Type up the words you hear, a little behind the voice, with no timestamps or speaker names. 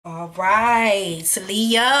All right,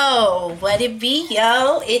 Leo, what it be,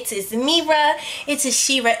 yo? It is Mira, it is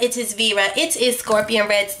Shira, it is Vera, it is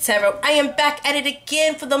ScorpionReddz Tarot. I am back at it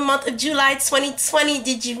again for the month of July 2020.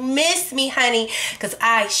 Did you miss me, honey? Because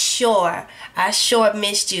I sure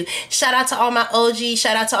missed you. Shout out to all my OGs,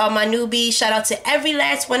 shout out to all my newbies, shout out to every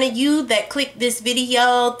last one of you that clicked this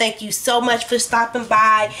video. Thank you so much for stopping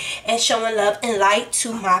by and showing love and light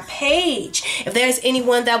to my page. If there's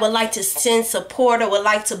anyone that would like to send support or would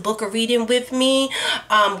like to book a reading with me,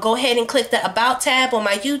 go ahead and click the About tab on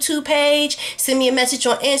my YouTube page. Send me a message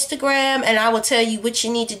on Instagram and I will tell you what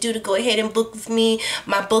you need to do to go ahead and book with me.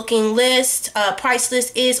 My booking list, price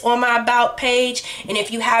list is on my About page. And if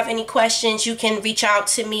you have any questions, you can reach out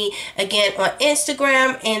to me again on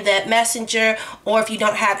Instagram in that messenger. Or if you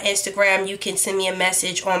don't have Instagram, you can send me a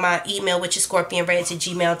message on my email, which is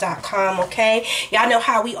scorpionreddztarot@gmail.com. Okay, y'all know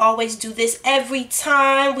how we always do this every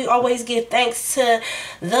time. We always give thanks to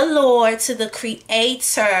the Lord, to the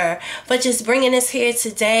Creator, for just bringing us here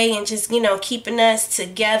today and just, you know, keeping us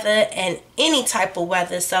together in any type of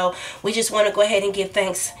weather. So we just want to go ahead and give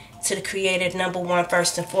thanks to the Creator, number one,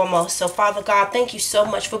 first and foremost. So Father God, thank you so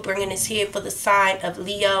much for bringing us here for the sign of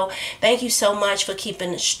Leo. Thank you so much for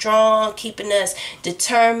keeping us strong, keeping us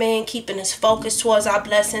determined, keeping us focused towards our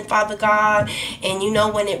blessing, Father God. And you know,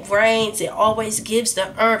 when it rains, it always gives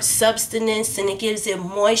the earth substance, and it gives it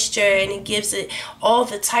moisture, and it gives it all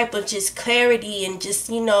the type of just clarity and just,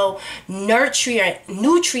 you know,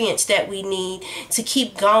 nutrients that we need to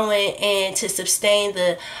keep going and to sustain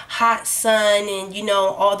the hot sun and, you know,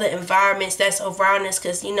 all the environments that's around us.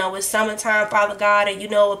 Because, you know, it's summertime, Father God, and you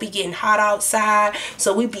know it'll be getting hot outside,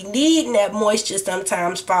 so we be needing that moisture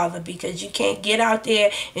sometimes, Father, because you can't get out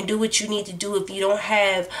there and do what you need to do if you don't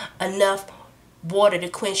have enough water to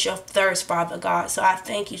quench your thirst, Father God. So I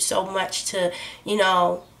thank you so much to, you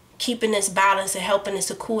know, keeping us balanced and helping us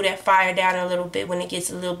to cool that fire down a little bit when it gets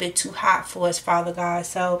a little bit too hot for us, Father God.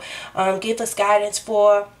 So give us guidance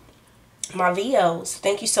for my Leos.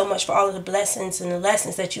 Thank you so much for all of the blessings and the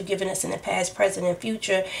lessons that you've given us in the past, present, and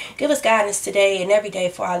future. Give us guidance today and every day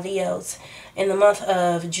for our Leos in the month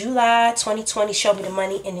of July 2020. Show me the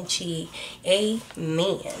money energy.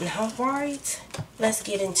 Amen. All right, let's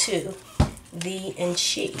get into the and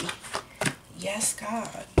she. Yes,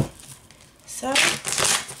 God. So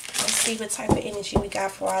let's see what type of energy we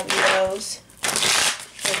got for our Leos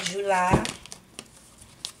for July.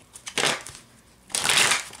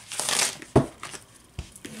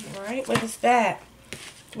 Alright, what is that?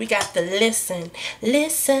 We got the listen.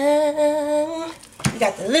 Listen. We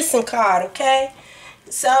got the listen card, okay?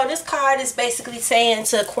 So this card is basically saying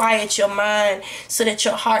to quiet your mind so that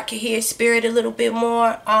your heart can hear spirit a little bit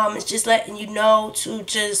more. It's just letting you know to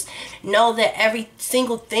just know that every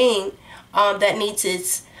single thing that needs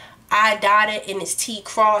its I dotted and its T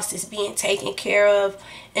crossed is being taken care of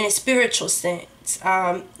in a spiritual sense.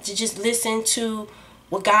 To just listen to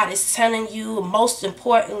what God is telling you. Most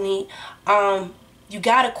importantly, you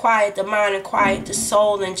got to quiet the mind and quiet the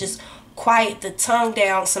soul and just quiet the tongue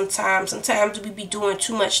down sometimes. Sometimes we be doing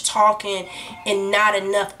too much talking and not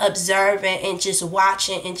enough observing and just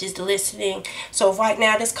watching and just listening. So right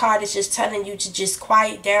now this card is just telling you to just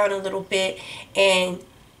quiet down a little bit and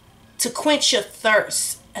to quench your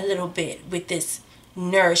thirst a little bit with this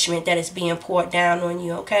nourishment that is being poured down on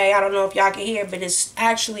you, okay? I don't know if y'all can hear, but it's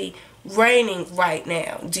actually raining right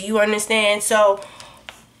now. Do you understand? So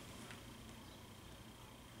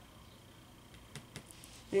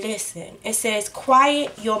listen, it says,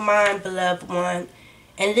 quiet your mind, beloved one,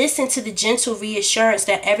 and listen to the gentle reassurance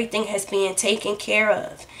that everything has been taken care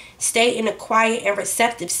of. Stay in a quiet and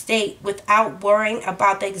receptive state without worrying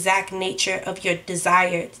about the exact nature of your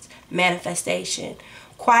desired manifestation.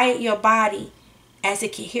 Quiet your body as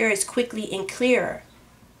it can hear us quickly and clearer.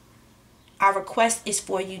 Our request is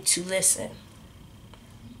for you to listen.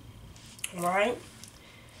 Alright?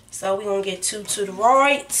 So we're going to get two to the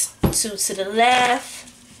right, two to the left.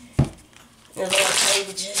 And Lord, tell you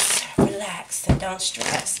to just relax and don't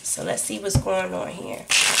stress. So let's see what's going on here.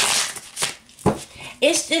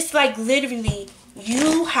 It's just like literally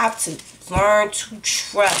you have to learn to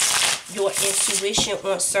trust your intuition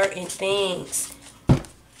on certain things.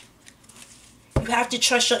 You have to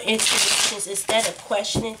trust your intuitions instead of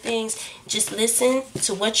questioning things. Just listen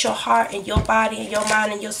to what your heart and your body and your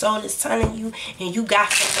mind and your soul is telling you, and you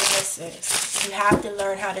got some answers. You have to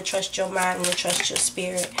learn how to trust your mind and to trust your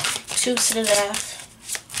spirit. Two to the left.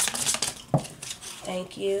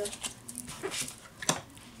 Thank you.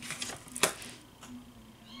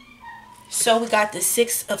 So we got the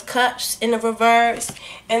Six of Cups in the reverse,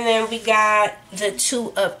 and then we got the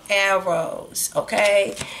Two of Arrows,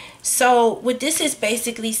 okay? So what this is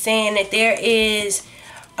basically saying that there is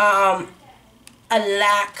a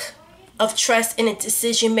lack of trust in a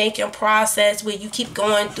decision-making process where you keep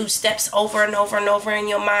going through steps over and over and over in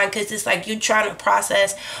your mind, because it's like you're trying to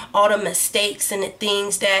process all the mistakes and the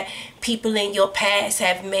things that people in your past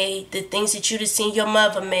have made, the things that you'd have seen your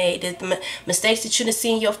mother made, the mistakes that you'd have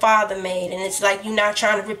seen your father made, and it's like you're not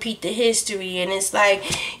trying to repeat the history, and it's like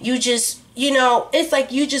you just, you know, it's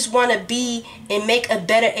like you just want to be and make a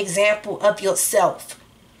better example of yourself.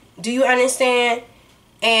 Do you understand?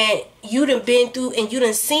 And you done been through and you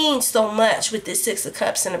done seen so much with this Six of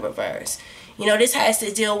Cups in the reverse. You know, this has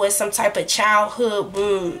to deal with some type of childhood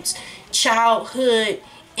wounds, childhood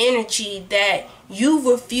energy that you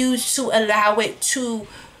refuse to allow it to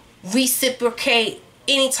reciprocate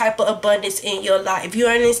any type of abundance in your life. You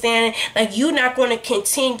understand? Like, you're not going to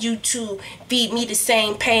continue to feed me the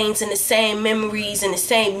same pains and the same memories and the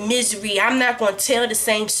same misery. I'm not going to tell the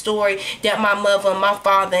same story that my mother and my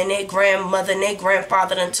father and their grandmother and their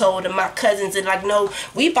grandfather done told, and my cousins. And like, no,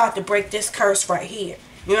 we about to break this curse right here.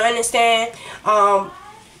 You understand?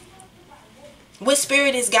 What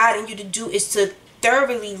Spirit is guiding you to do is to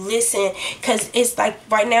thoroughly listen, because it's like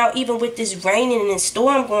right now, even with this raining and this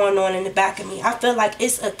storm going on in the back of me, I feel like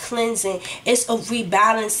it's a cleansing, it's a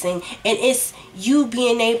rebalancing, and it's you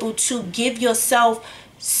being able to give yourself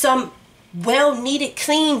some well-needed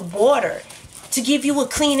clean water to give you a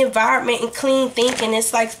clean environment and clean thinking.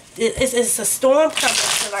 It's like it's a storm coming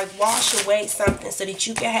to like wash away something so that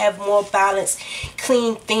you can have more balanced,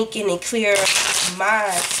 clean thinking and clear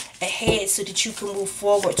mind ahead, so that you can move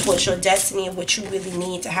forward towards your destiny and what you really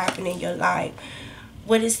need to happen in your life.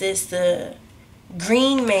 What is this? The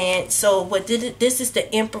Green Man. So what did it? This is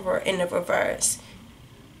the Emperor in the reverse.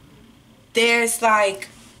 There's like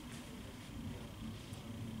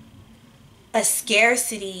a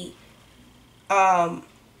scarcity.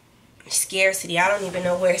 Scarcity. I don't even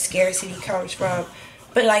know where scarcity comes from,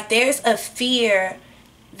 but like there's a fear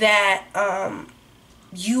that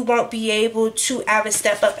you won't be able to ever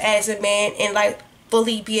step up as a man and like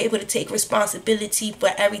fully be able to take responsibility for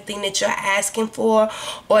everything that you're asking for,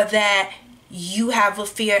 or that you have a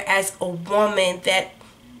fear as a woman that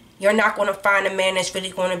you're not going to find a man that's really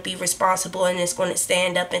going to be responsible and is going to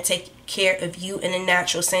stand up and take care of you in a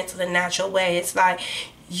natural sense, of the natural way. It's like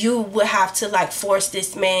you would have to like force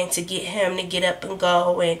this man to get him to get up and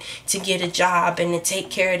go and to get a job and to take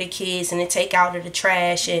care of the kids and to take out of the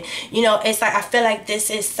trash. And you know, it's like I feel like this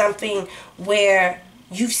is something where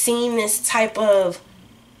you've seen this type of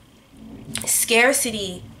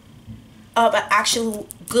scarcity of an actual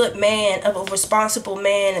good man, of a responsible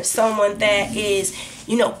man, of someone that is,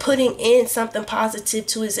 you know, putting in something positive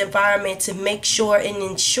to his environment to make sure and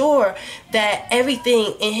ensure that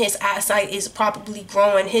everything in his eyesight is properly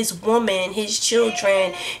growing. His woman, his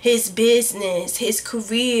children, his business, his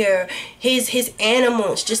career, his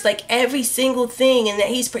animals, just like every single thing, and that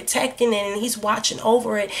he's protecting it and he's watching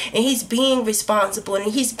over it and he's being responsible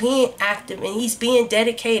and he's being active and he's being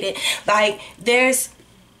dedicated. Like, there's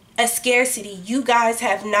a scarcity. You guys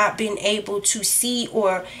have not been able to see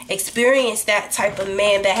or experience that type of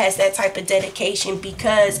man that has that type of dedication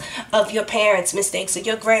because of your parents' mistakes or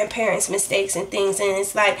your grandparents' mistakes and things. And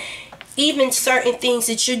it's like, even certain things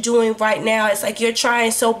that you're doing right now, it's like you're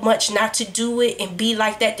trying so much not to do it and be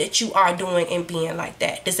like that, that you are doing and being like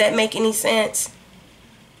that. Does that make any sense?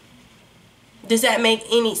 Does that make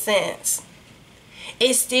any sense?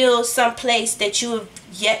 It's still some place that you have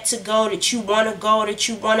yet to go, that you want to go, that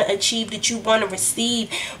you want to achieve, that you want to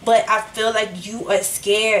receive. But I feel like you are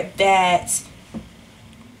scared that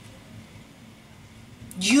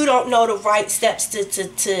you don't know the right steps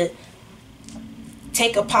to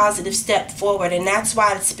take a positive step forward. And that's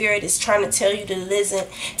why the Spirit is trying to tell you to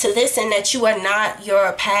listen that you are not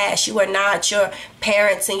your past, you are not your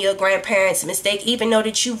parents and your grandparents' mistake, even though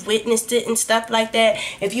that you've witnessed it and stuff like that.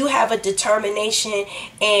 If you have a determination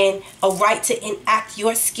and a right to enact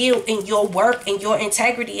your skill and your work and your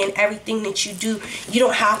integrity in everything that you do, you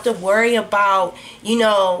don't have to worry about, you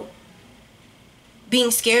know, being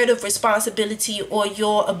scared of responsibility or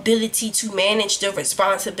your ability to manage the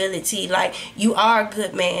responsibility. Like, you are a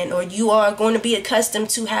good man, or you are going to be accustomed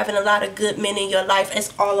to having a lot of good men in your life.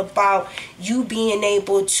 It's all about you being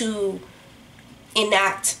able to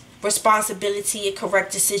enact responsibility and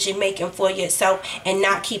correct decision making for yourself, and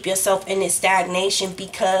not keep yourself in this stagnation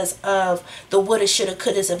because of the woulda, shoulda,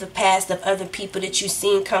 couldas of the past, of other people that you've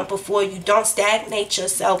seen come before you. Don't stagnate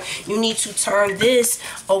yourself. You need to turn this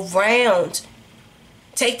around.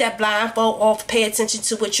 Take that blindfold off, pay attention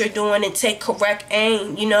to what you're doing, and take correct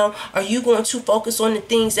aim. You know, are you going to focus on the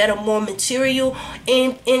things that are more material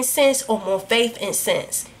in sense, or more faith in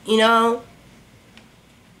sense? you know.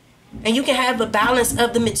 And you can have a balance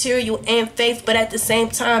of the material and faith, but at the same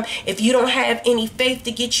time, if you don't have any faith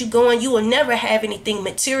to get you going, you will never have anything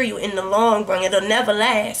material in the long run. It'll never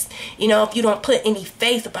last, you know, if you don't put any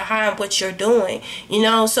faith behind what you're doing, you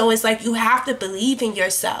know. So it's like you have to believe in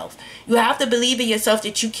yourself. You have to believe in yourself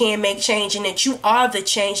that you can make change and that you are the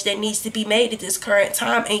change that needs to be made at this current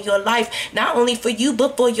time in your life, not only for you,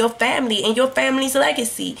 but for your family and your family's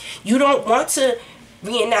legacy. You don't want to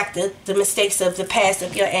reenact the mistakes of the past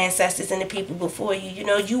of your ancestors and the people before you. You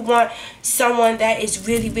know, you want someone that is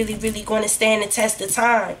really, really, really going to stand the test of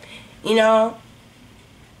time, you know.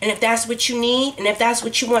 And if that's what you need, and if that's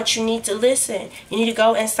what you want, you need to listen. You need to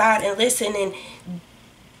go inside and listen. And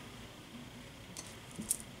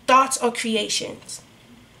thoughts or creations,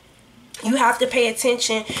 you have to pay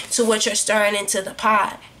attention to what you're stirring into the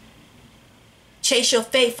pot. Chase your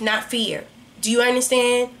faith, not fear. Do you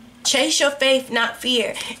understand? Chase your faith, not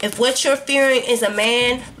fear. If what you're fearing is a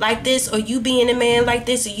man like this, or you being a man like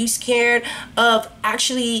this, or you scared of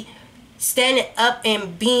actually standing up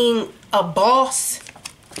and being a boss,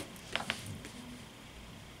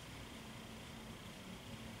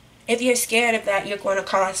 if you're scared of that, you're going to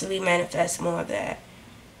constantly manifest more of that.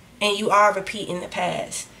 And you are repeating the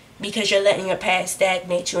past because you're letting your past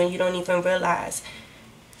stagnate you and you don't even realize.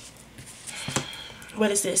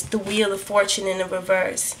 What is this? The Wheel of Fortune in the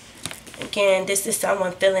reverse. Again, this is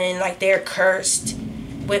someone feeling like they're cursed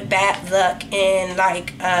with bad luck and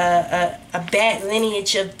like a bad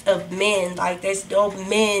lineage of men. Like there's no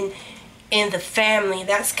men in the family.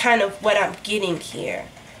 That's kind of what I'm getting here.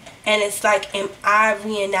 And it's like, am I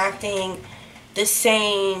reenacting the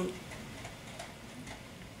same?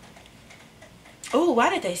 Oh,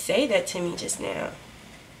 why did they say that to me just now?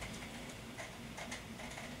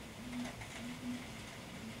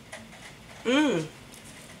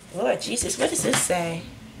 Lord Jesus, what does this say?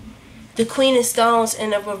 The Queen of Stones in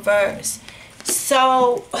the reverse.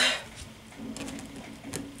 So,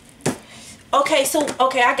 okay,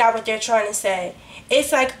 I got what they're trying to say.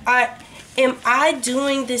 It's like, am I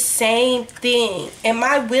doing the same thing? Am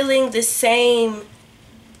I willing the same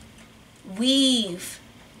weave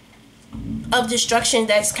of destruction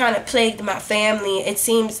that's kind of plagued my family? It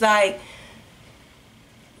seems like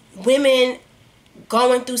women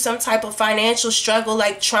going through some type of financial struggle,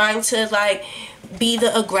 like trying to like be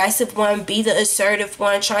the aggressive one, be the assertive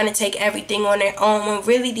one, trying to take everything on their own, when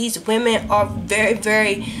really these women are very,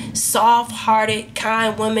 very soft-hearted,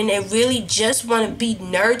 kind women that really just want to be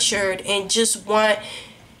nurtured and just want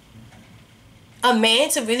a man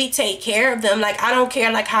to really take care of them. Like, I don't care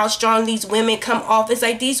like how strong these women come off. It's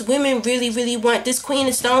like these women really, really want this Queen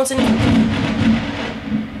of Stones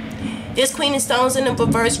This Queen of Stones in the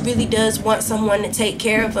reverse really does want someone to take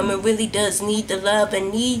care of them and really does need the love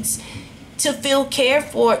and needs to feel cared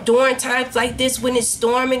for during times like this when it's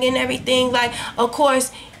storming and everything. Like, of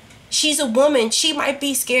course, she's a woman. She might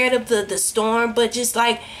be scared of the storm, but just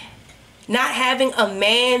like not having a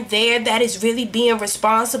man there that is really being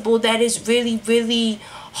responsible, that is really, really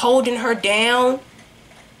holding her down.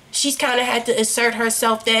 She's kind of had to assert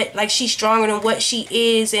herself that like she's stronger than what she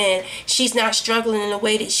is, and she's not struggling in the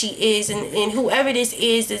way that she is. And whoever this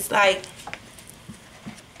is like,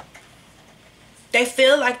 they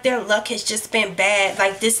feel like their luck has just been bad.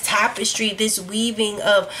 Like this tapestry, this weaving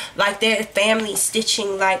of like their family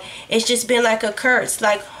stitching, like it's just been like a curse.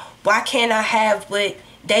 Like, why can't I have what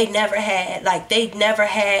they never had? Like they never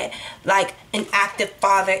had like an active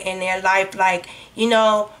father in their life. Like, you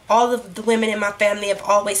know, all of the women in my family have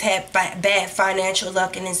always had bad financial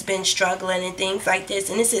luck and has been struggling and things like this.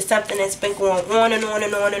 And this is something that's been going on and on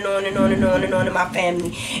and on and on and on and on and on in my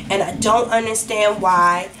family. And I don't understand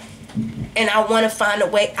why. And I want to find a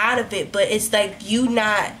way out of it. But it's like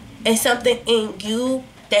it's something in you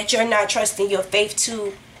that you're not trusting your faith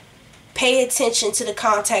to. Pay attention to the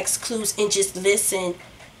context clues and just listen.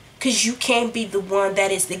 Because you can be the one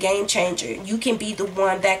that is the game changer. You can be the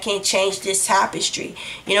one that can change this tapestry.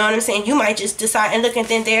 You know what I'm saying? You might just decide and look, and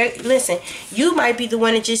then listen, you might be the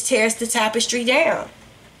one that just tears the tapestry down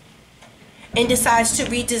and decides to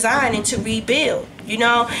redesign and to rebuild. You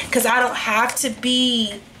know? Because I don't have to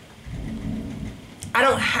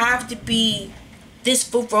be this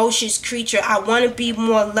ferocious creature. I want to be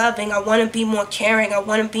more loving. I want to be more caring. I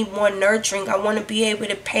want to be more nurturing. I want to be able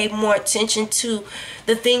to pay more attention to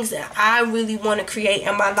the things that I really want to create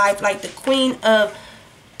in my life. Like the Queen of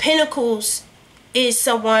Pentacles is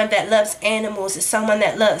someone that loves animals, is someone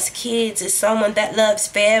that loves kids, is someone that loves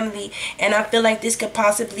family. And I feel like this could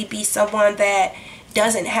possibly be someone that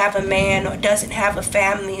doesn't have a man, or doesn't have a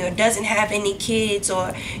family, or doesn't have any kids,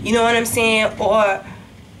 or you know what I'm saying, or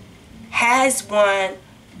has one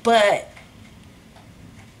but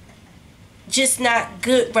just not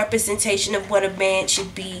good representation of what a man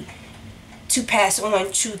should be to pass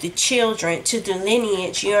on to the children, to the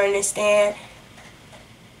lineage, you understand?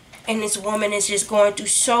 And this woman is just going through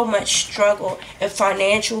so much struggle and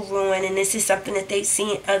financial ruin, and this is something that they've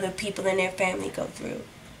seen other people in their family go through.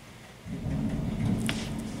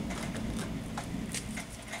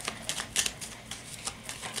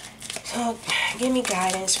 So, give me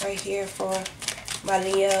guidance right here for my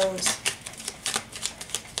Leos.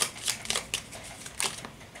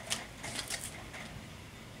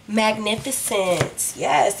 Magnificent.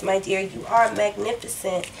 Yes, my dear, you are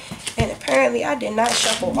magnificent. And apparently I did not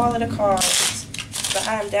shuffle all of the cards, but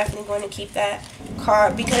I'm definitely going to keep that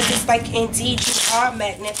card, because it's like, indeed, you are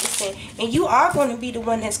magnificent, and you are going to be the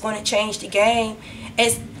one that's going to change the game.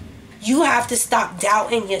 As you have to stop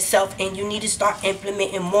doubting yourself, and you need to start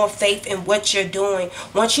implementing more faith in what you're doing.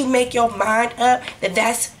 Once you make your mind up that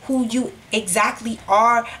that's who you exactly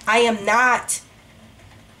are, I am not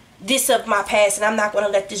this of my past, and I'm not going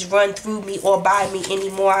to let this run through me or by me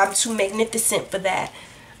anymore. I'm too magnificent for that.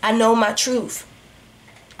 I know my truth.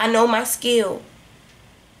 I know my skill.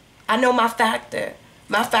 I know my factor.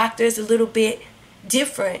 My factor is a little bit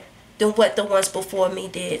different than what the ones before me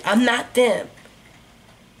did. I'm not them.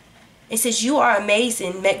 It says you are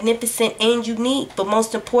amazing, magnificent, and unique, but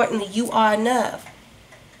most importantly, you are enough.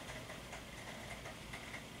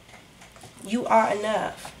 You are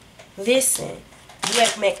enough. Listen, you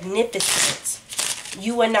are magnificent.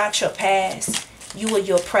 You are not your past. You are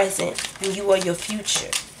your present, and you are your future.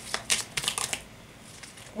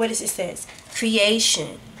 What does it say?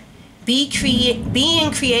 Creation. Being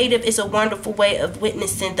creative is a wonderful way of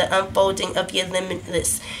witnessing the unfolding of your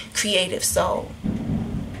limitless creative soul.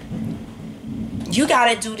 You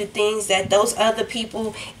got to do the things that those other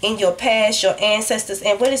people in your past, your ancestors,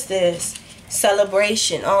 and what is this?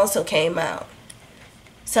 Celebration also came out.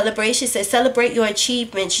 Celebration says, celebrate your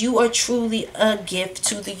achievements. You are truly a gift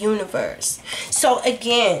to the universe. So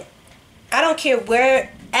again, I don't care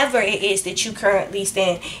wherever it is that you currently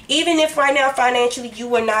stand. Even if right now financially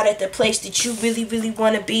you are not at the place that you really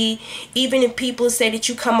want to be. Even if people say that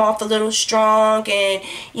you come off a little strong, and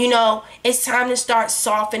you know, it's time to start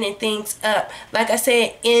softening things up. Like I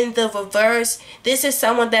said, in the reverse, this is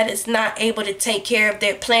someone that is not able to take care of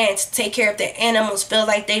their plants, take care of their animals, feel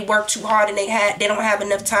like they work too hard and they don't have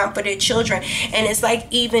enough time for their children. And it's like,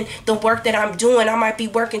 even the work that I'm doing, I might be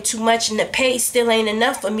working too much and the pay still ain't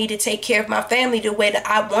enough for me to take care of my family the way that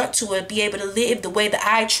I want to, or be able to live the way that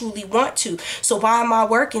I truly want to. So why am I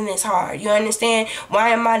working this hard? You understand? Why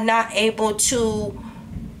am I not able to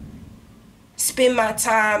spend my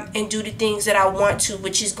time and do the things that I want to,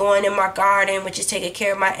 which is going in my garden, which is taking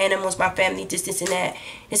care of my animals, my family, this and that.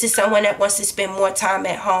 This is someone that wants to spend more time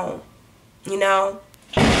at home, you know?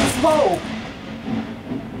 Whoa.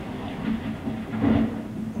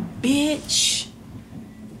 Bitch.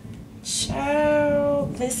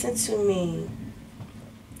 Child, listen to me.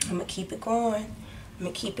 I'm going to keep it going. I'm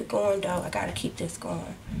going to keep it going, though. I got to keep this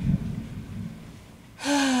going.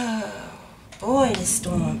 Boy, this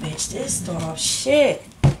storm, bitch. This storm, shit.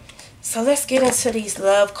 So let's get into these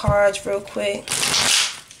love cards real quick.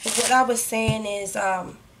 But what I was saying is,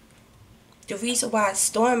 the reason why it's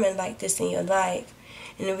storming like this in your life,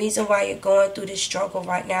 and the reason why you're going through this struggle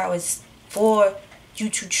right now, is for you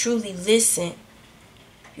to truly listen.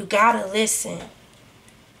 You gotta listen.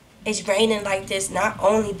 It's raining like this not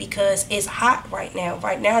only because it's hot right now.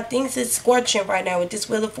 Right now, things is scorching right now with this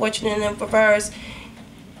Wheel of Fortune in the reverse.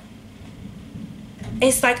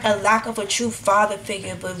 It's like a lack of a true father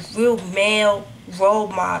figure, but real male role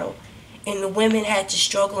model. And the women had to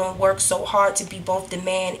struggle and work so hard to be both the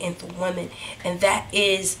man and the woman. And that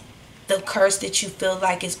is the curse that you feel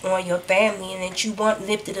like is on your family, and that you want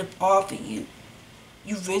lifted up off of you.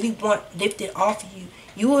 You really want lifted off of you.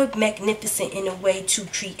 You are magnificent in a way to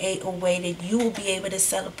create a way that you will be able to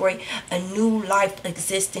celebrate a new life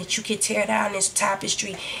existence. You can tear down this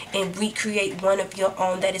tapestry and recreate one of your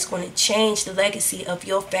own that is going to change the legacy of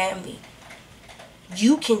your family.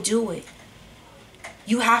 You can do it.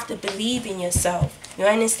 You have to believe in yourself. You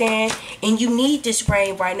understand? And you need this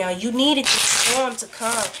rain right now. You needed this storm to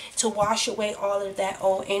come to wash away all of that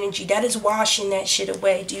old energy. That is washing that shit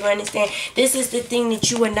away. Do you understand? This is the thing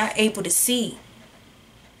that you are not able to see.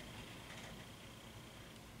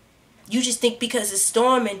 You just think because it's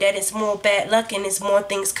storming that it's more bad luck and it's more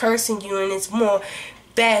things cursing you and it's more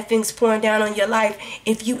bad things pouring down on your life.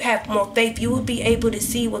 If you have more faith, you will be able to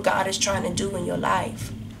see what God is trying to do in your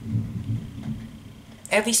life.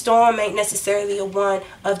 Every storm ain't necessarily a one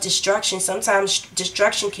of destruction. Sometimes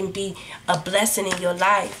destruction can be a blessing in your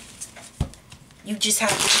life. You just have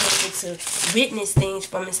to be able to witness things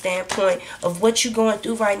from a standpoint of what you're going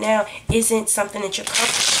through right now isn't something that you're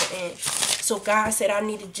comfortable in. So God said, I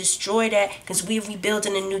need to destroy that, because we're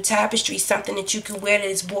rebuilding a new tapestry, something that you can wear that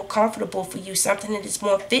is more comfortable for you, something that is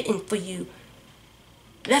more fitting for you.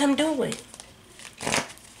 Let him do it.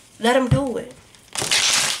 Let him do it.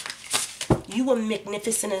 You are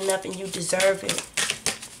magnificent enough and you deserve it.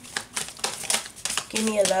 Give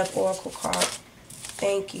me a love oracle card.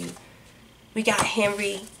 Thank you. We got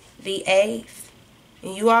Henry VIII.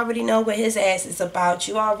 And you already know what his ass is about.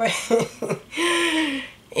 You already...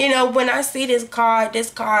 You know, when I see this card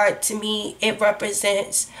to me, it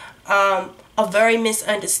represents a very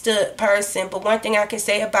misunderstood person. But one thing I can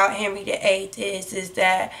say about Henry VIII is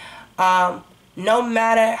that no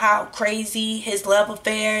matter how crazy his love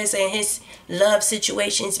affairs and his love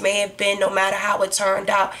situations may have been, no matter how it turned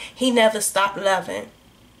out, he never stopped loving.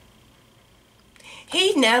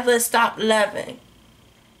 He never stopped loving.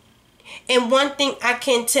 And one thing I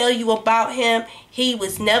can tell you about him, he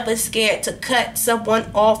was never scared to cut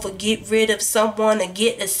someone off or get rid of someone or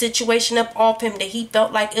get a situation up off him that he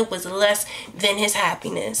felt like it was less than his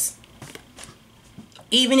happiness.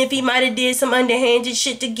 Even if he might have did some underhanded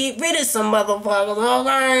shit to get rid of some motherfuckers.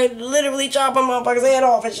 Okay? Literally chopping motherfuckers' head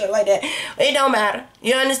off and shit like that. It don't matter.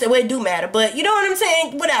 You understand? Well, it do matter. But you know what I'm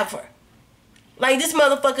saying? Whatever. Like, this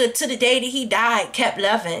motherfucker, to the day that he died, kept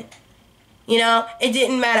loving. You know, it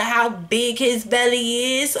didn't matter how big his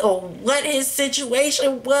belly is or what his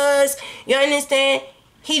situation was. You understand?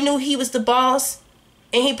 He knew he was the boss,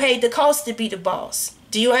 and he paid the cost to be the boss.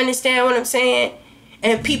 Do you understand what I'm saying?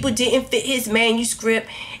 And people didn't fit his manuscript.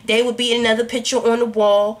 They would be another picture on the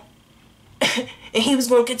wall. And he was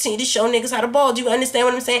going to continue to show niggas how to ball. Do you understand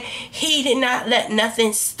what I'm saying? He did not let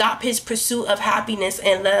nothing stop his pursuit of happiness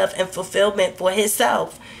and love and fulfillment for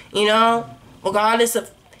himself. You know? Regardless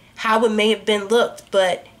of how it may have been looked.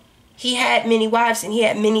 But he had many wives and he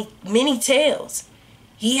had many tales.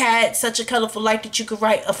 He had such a colorful life that you could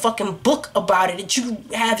write a fucking book about it. That you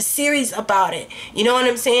could have a series about it. You know what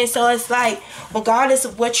I'm saying? So it's like, regardless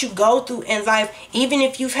of what you go through in life, even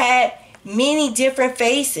if you've had many different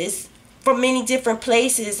faces from many different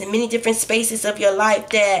places and many different spaces of your life,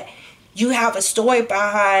 that you have a story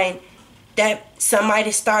behind that. Some might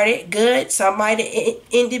have started good, some might have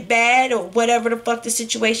ended bad, or whatever the fuck the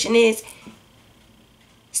situation is.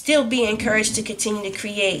 Still be encouraged to continue to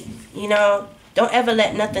create, you know. Don't ever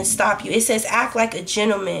let nothing stop you. It says, act like a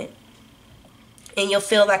gentleman and you'll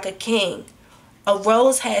feel like a king. A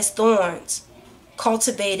rose has thorns,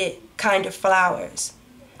 cultivated kind of flowers.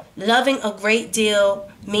 Loving a great deal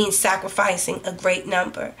means sacrificing a great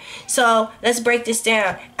number. So let's break this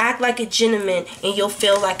down. Act like a gentleman and you'll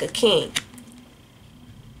feel like a king.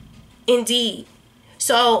 Indeed.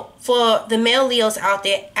 So for the male Leos out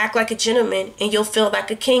there, act like a gentleman and you'll feel like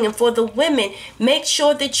a king. And for the women, make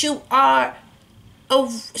sure that you are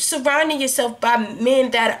surrounding yourself by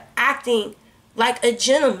men that are acting like a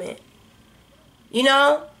gentleman. You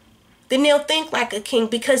know? Then they'll think like a king,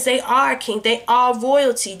 because they are a king. They are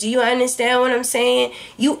royalty. Do you understand what I'm saying?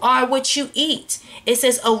 You are what you eat. It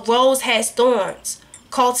says a rose has thorns.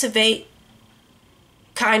 Cultivate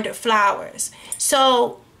kinder flowers.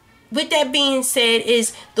 So with that being said,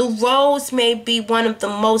 is the rose may be one of the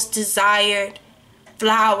most desired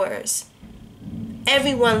flowers.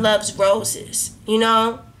 Everyone loves roses, you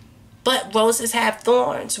know, but roses have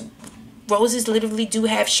thorns. Roses literally do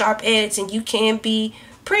have sharp edges, and you can be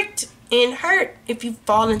pricked and hurt if you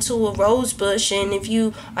fall into a rose bush and if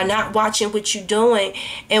you are not watching what you're doing.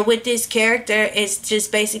 And with this character, it's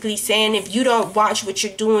just basically saying, if you don't watch what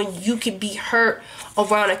you're doing, you could be hurt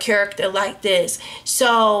around a character like this.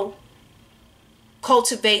 So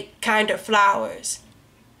cultivate kinder flowers.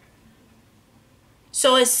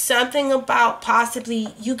 So it's something about possibly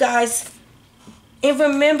you guys. And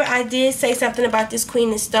remember, I did say something about this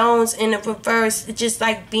Queen of Stones in the reverse. It's just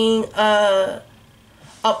like being a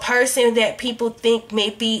person that people think may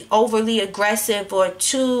be overly aggressive or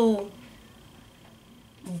too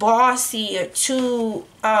bossy or too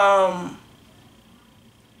I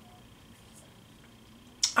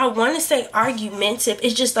want to say argumentative.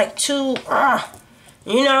 It's just like too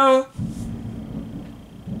you know.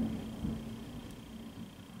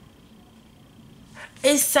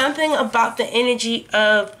 It's something about the energy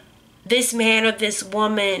of this man or this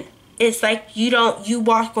woman. It's like you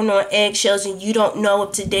walking on eggshells and you don't know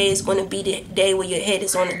if today is going to be the day where your head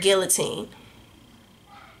is on a guillotine.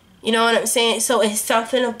 You know what I'm saying? So it's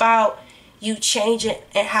something about you changing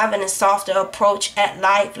and having a softer approach at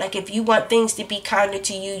life. Like if you want things to be kinder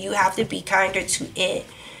to you, you have to be kinder to it.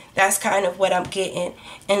 That's kind of what I'm getting.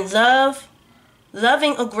 And love,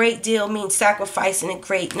 Loving a great deal means sacrificing a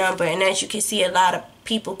great number. And as you can see, a lot of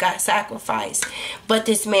people got sacrificed. But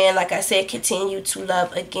this man, like I said, continued to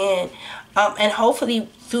love again. And hopefully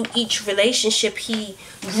through each relationship, he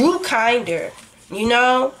grew kinder. You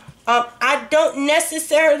know, I don't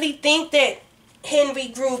necessarily think that Henry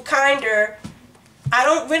grew kinder. I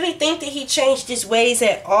don't really think that he changed his ways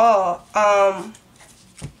at all.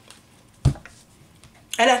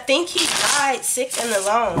 And I think he died sick and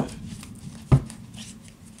alone.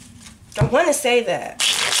 I want to say that.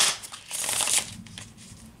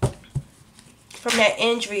 From that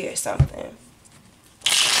injury or something.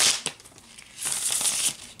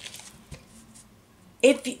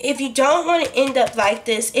 If you don't want to end up like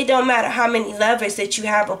this, it don't matter how many lovers that you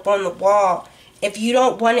have up on the wall. If you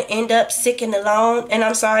don't want to end up sick and alone, and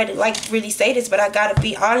I'm sorry to like really say this, but I gotta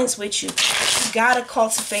be honest with you, you gotta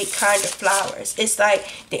cultivate kinder flowers. It's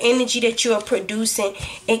like the energy that you are producing,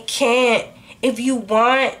 it can't, if you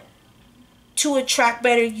want to attract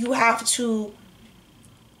better, you have to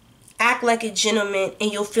act like a gentleman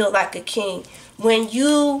and you'll feel like a king. When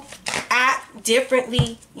you act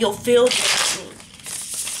differently, you'll feel differently.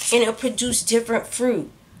 And it'll produce different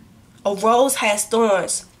fruit. A rose has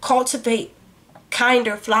thorns. Cultivate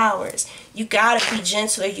kinder flowers. You gotta be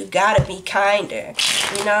gentler. You gotta be kinder.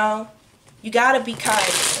 You know? You gotta be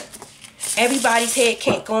kinder. Everybody's head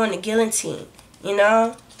can't go on the guillotine. You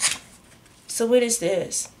know? So what is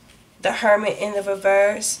this? The Hermit in the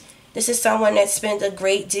reverse. This is someone that spent a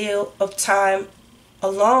great deal of time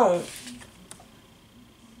alone.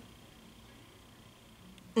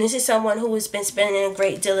 This is someone who has been spending a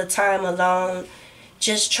great deal of time alone,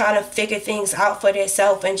 just trying to figure things out for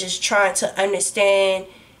themselves and just trying to understand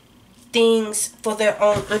things for their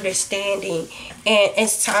own understanding. And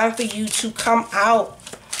it's time for you to come out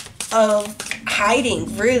of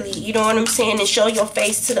hiding, really, you know what I'm saying, and show your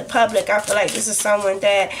face to the public. I feel like this is someone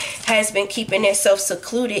that has been keeping themselves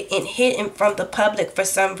secluded and hidden from the public for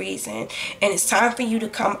some reason, and it's time for you to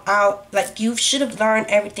come out. Like, you should have learned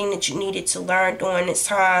everything that you needed to learn during this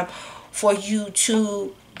time for you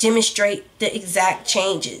to demonstrate the exact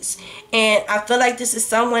changes. And I feel like this is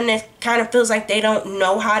someone that kind of feels like they don't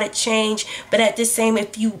know how to change, but at the same,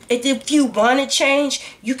 if you want to change,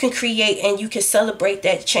 you can create and you can celebrate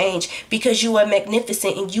that change, because you are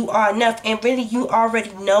magnificent and you are enough. And really, you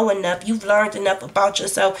already know enough. You've learned enough about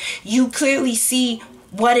yourself. You clearly see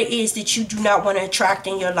what it is that you do not want to attract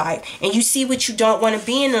in your life, and you see what you don't want to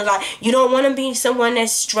be in the life. You don't want to be someone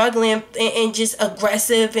that's struggling and just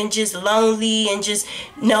aggressive and just lonely and just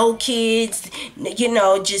no kids, you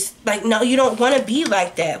know, just like, no, you don't want to be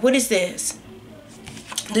like that. What is this?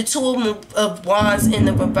 The Two of Wands in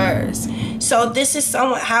the reverse. So this is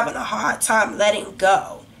someone having a hard time letting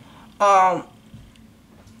go.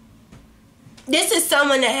 This is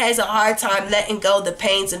someone that has a hard time letting go the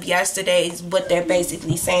pains of yesterday, is what they're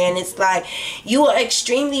basically saying. It's like you are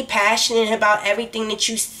extremely passionate about everything that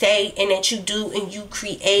you say and that you do and you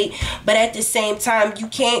create, but at the same time, you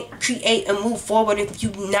can't create and move forward if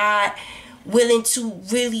you're not willing to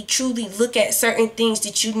really truly look at certain things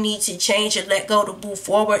that you need to change and let go to move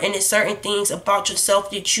forward. And there's certain things about yourself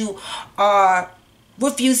that you are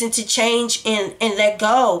refusing to change and let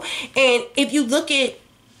go. And if you look at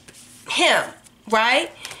him,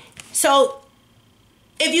 right? So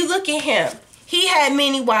if you look at him, he had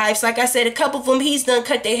many wives. Like I said, a couple of them, he's done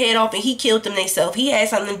cut their head off and he killed them themselves. He had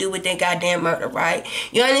something to do with their goddamn murder, right?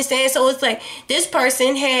 You understand? So it's like this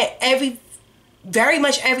person had very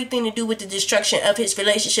much everything to do with the destruction of his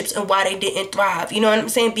relationships and why they didn't thrive. You know what I'm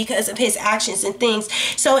saying? Because of his actions and things.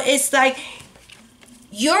 So it's like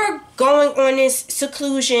you're going on this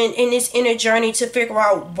seclusion in this inner journey to figure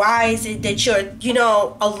out why is it that you're, you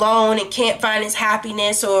know, alone and can't find this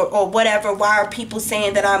happiness or whatever. Why are people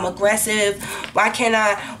saying that I'm aggressive? Why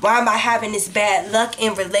am I having this bad luck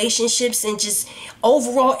in relationships and just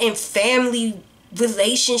overall in family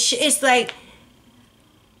relationship? It's like,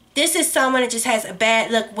 this is someone that just has a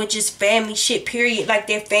bad luck with just family shit, period. Like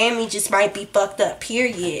their family just might be fucked up,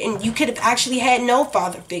 period. And you could have actually had no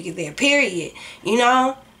father figure there, period. You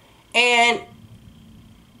know? And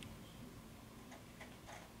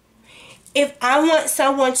if I want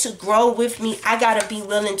someone to grow with me, I gotta be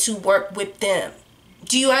willing to work with them.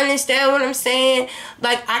 Do you understand what I'm saying?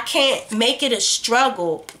 Like, I can't make it a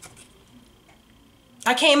struggle.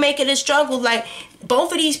 I can't make it a struggle. Like,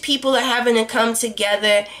 both of these people are having to come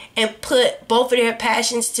together and put both of their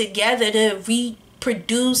passions together to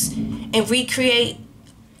reproduce and recreate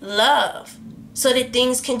love. so that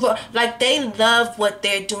things can grow. Like, they love what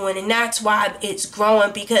they're doing, and that's why it's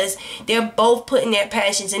growing, because they're both putting their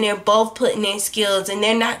passions and they're both putting their skills, and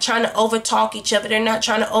they're not trying to overtalk each other, they're not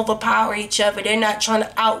trying to overpower each other, they're not trying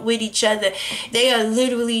to outwit each other. They are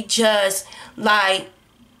literally just like,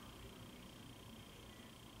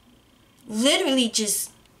 literally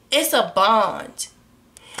just, it's a bond.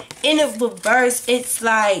 In the reverse, it's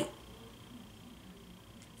like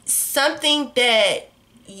something that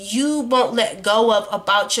you won't let go of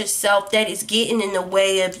about yourself that is getting in the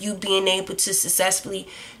way of you being able to successfully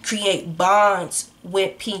create bonds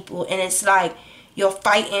with people. And it's like you're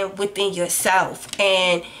fighting within yourself,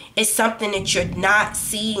 and it's something that you're not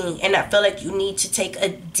seeing. And I feel like you need to take a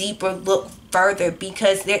deeper look further,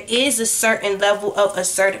 because there is a certain level of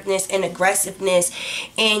assertiveness and aggressiveness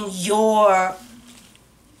in your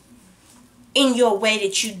way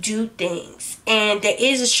that you do things, and there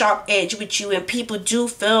is a sharp edge with you, and people do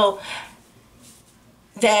feel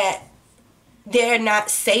that they're not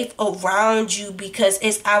safe around you because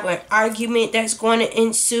it's either an argument that's going to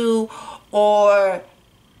ensue, or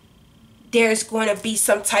there's going to be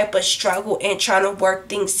some type of struggle in trying to work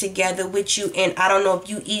things together with you. And I don't know if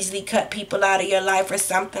you easily cut people out of your life or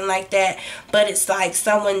something like that, but it's like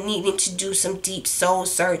someone needing to do some deep soul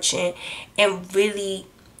searching, and really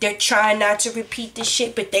they're trying not to repeat this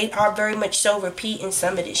shit, but they are very much so repeating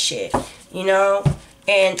some of this shit, you know?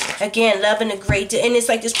 And again, loving a great deal. And it's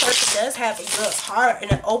like this person does have a good heart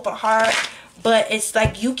and an open heart, but it's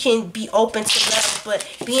like you can be open to love,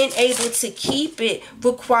 but being able to keep it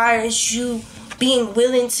requires you being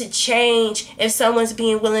willing to change if someone's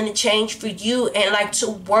being willing to change for you, and like to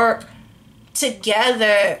work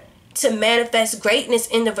together to manifest greatness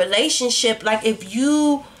in the relationship. Like, if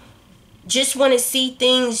you just want to see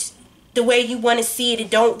things the way you want to see it, and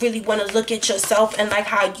don't really want to look at yourself and like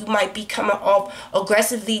how you might be coming off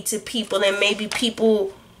aggressively to people, and maybe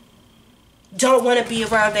people don't want to be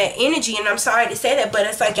around that energy. And I'm sorry to say that, but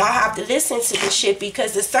it's like y'all have to listen to this shit,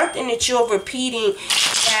 because it's something that you're repeating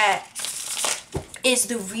that is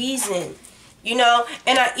the reason, you know.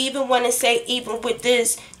 And I even want to say, even with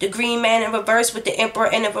this, the green man in reverse, with the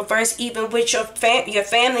emperor in the reverse, even with your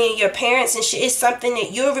family and your parents and shit, it's something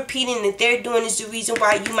that you're repeating that they're doing is the reason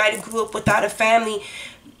why you might have grew up without a family,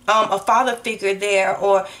 a father figure there,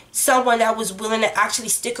 or someone that was willing to actually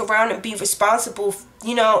stick around and be responsible,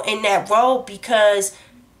 you know, in that role. Because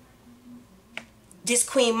this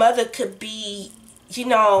queen mother could be, you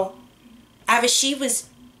know, either she was,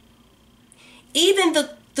 even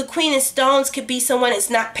the Queen of Stones could be someone that's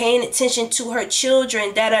not paying attention to her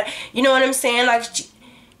children, that are, you know what I'm saying? Like,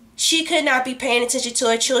 she could not be paying attention to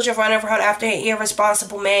her children running around after an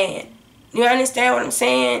irresponsible man. You understand what I'm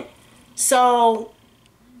saying? So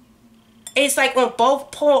it's like on both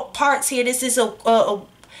parts here, this is a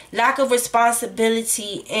lack of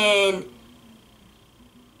responsibility and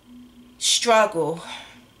struggle.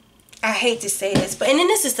 I hate to say this, but, and then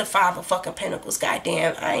this is the Five of fucking Pentacles.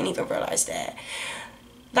 Goddamn, I ain't even realized that.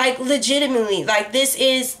 Like, legitimately, like, this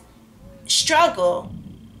is struggle.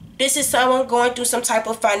 This is someone going through some type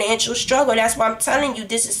of financial struggle. That's why I'm telling you,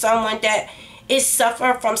 this is someone that is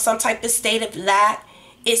suffering from some type of state of lack.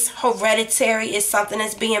 It's hereditary. It's something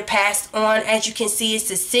that's being passed on. As you can see, it's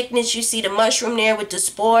the sickness. You see the mushroom there with the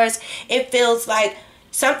spores. It feels like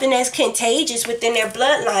something that's contagious within their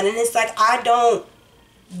bloodline. And it's like, I don't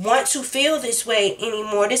want to feel this way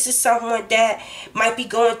anymore. This is someone that might be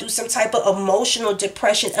going through some type of emotional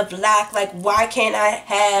depression of lack. Like, why can't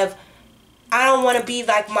I don't want to be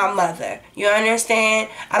like my mother. You understand?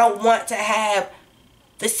 I don't want to have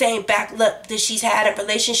the same back look that she's had a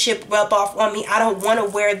relationship rub off on me. I don't want to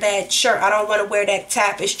wear that shirt. I don't want to wear that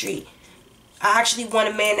tapestry. I actually want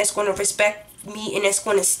a man that's going to respect me, and that's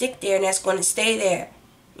going to stick there, and that's going to stay there.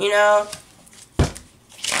 You know?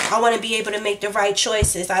 I want to be able to make the right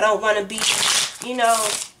choices. I don't want to be, you know,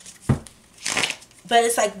 but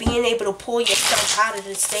it's like being able to pull yourself out of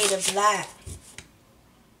the state of lack.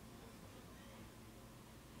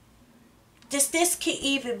 This could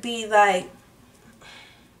even be like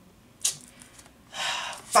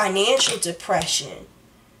financial depression.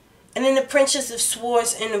 And then the Princess of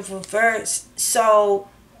Swords in the reverse. So,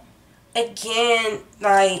 again,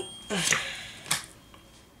 like,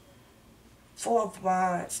 Four of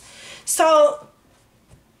Wands. So,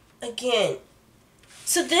 again,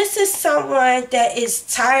 so this is someone that is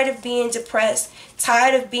tired of being depressed,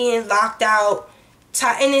 tired of being locked out,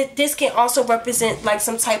 and this can also represent like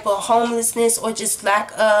some type of homelessness, or just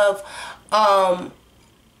lack of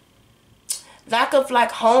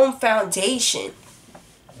like home foundation.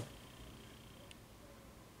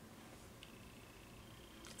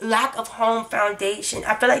 lack of home foundation.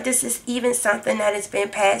 I feel like this is even something that has been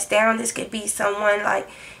passed down. This could be someone like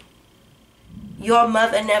your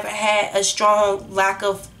mother never had a strong lack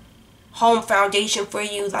of home foundation for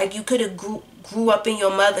you. Like you could have grew up in your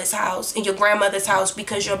mother's house, in your grandmother's house,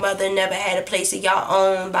 because your mother never had a place of y'all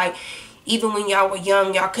own. Like even when y'all were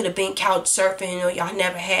young, y'all could have been couch surfing, or y'all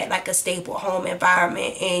never had like a stable home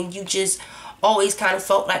environment, and you just always kind of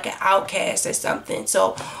felt like an outcast or something.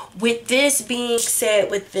 So with this being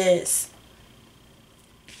said, with this,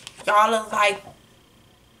 y'all are like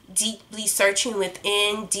deeply searching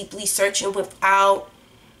within, deeply searching without,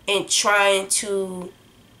 and trying to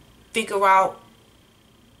figure out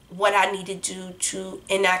what I need to do to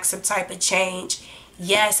enact some type of change.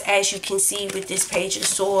 Yes, as you can see with this Page of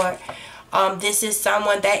Swords, this is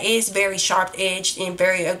someone that is very sharp-edged and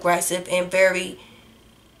very aggressive and very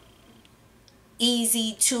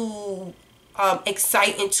easy to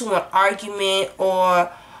excite into an argument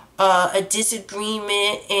or a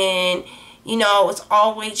disagreement, and you know, it's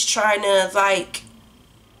always trying to like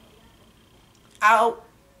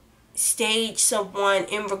outstage someone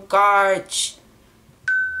in regards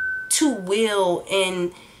to will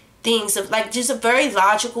and things of like just a very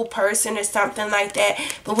logical person or something like that.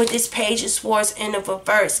 But with this Page of Swords in the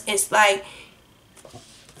reverse, it's like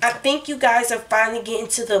I think you guys are finally getting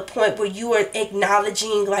to the point where you are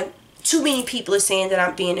acknowledging, like, too many people are saying that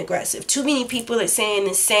I'm being aggressive. Too many people are saying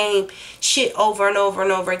the same shit over and over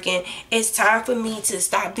and over again. It's time for me to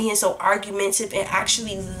stop being so argumentative and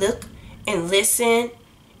actually look and listen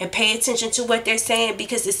and pay attention to what they're saying,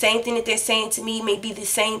 because the same thing that they're saying to me may be the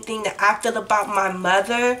same thing that I feel about my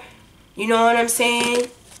mother. You know what I'm saying?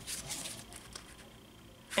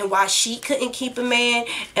 And why she couldn't keep a man,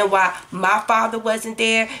 and why my father wasn't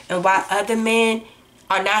there, and why other men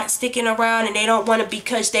are not sticking around and they don't want to,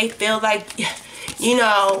 because they feel like, you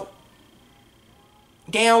know,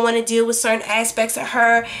 they don't want to deal with certain aspects of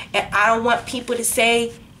her. And I don't want people to say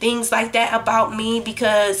things like that about me,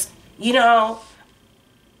 because, you know,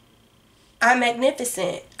 I'm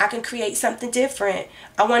magnificent. I can create something different.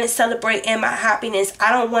 I want to celebrate in my happiness.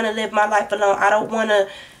 I don't want to live my life alone. I don't want to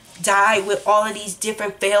die with all of these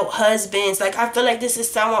different failed husbands. Like, I feel like this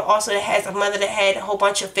is someone also that has a mother that had a whole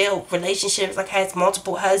bunch of failed relationships, like has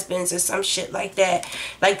multiple husbands or some shit like that.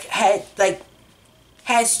 Like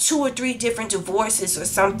has 2 or 3 different divorces or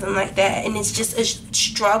something like that. And it's just a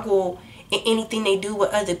struggle in anything they do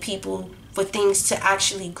with other people for things to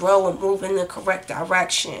actually grow and move in the correct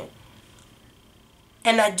direction.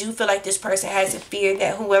 And I do feel like this person has a fear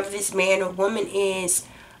that whoever this man or woman is,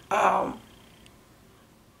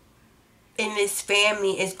 in this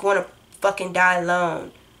family is going to fucking die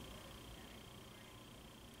alone.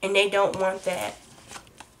 And they don't want that.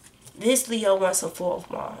 This Leo wants a 4 of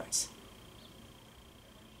Wands.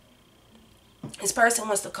 This person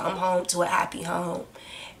wants to come home to a happy home.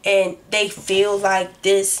 And they feel like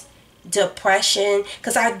this depression,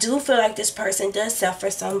 because I do feel like this person does suffer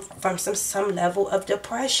from some level of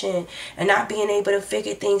depression and not being able to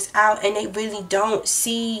figure things out. And they really don't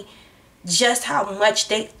see just how much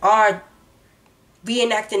they are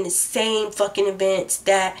reenacting the same fucking events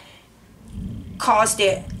that caused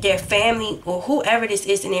their family or whoever this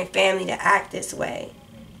is in their family to act this way.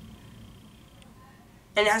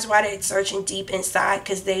 And that's why they're searching deep inside,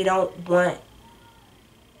 because they don't want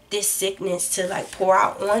this sickness to like pour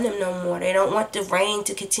out on them no more. They don't want the rain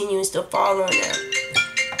to continue to fall on them.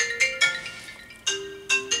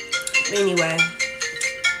 Anyway,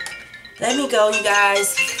 let me go, you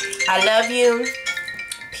guys. I love you.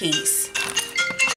 Peace.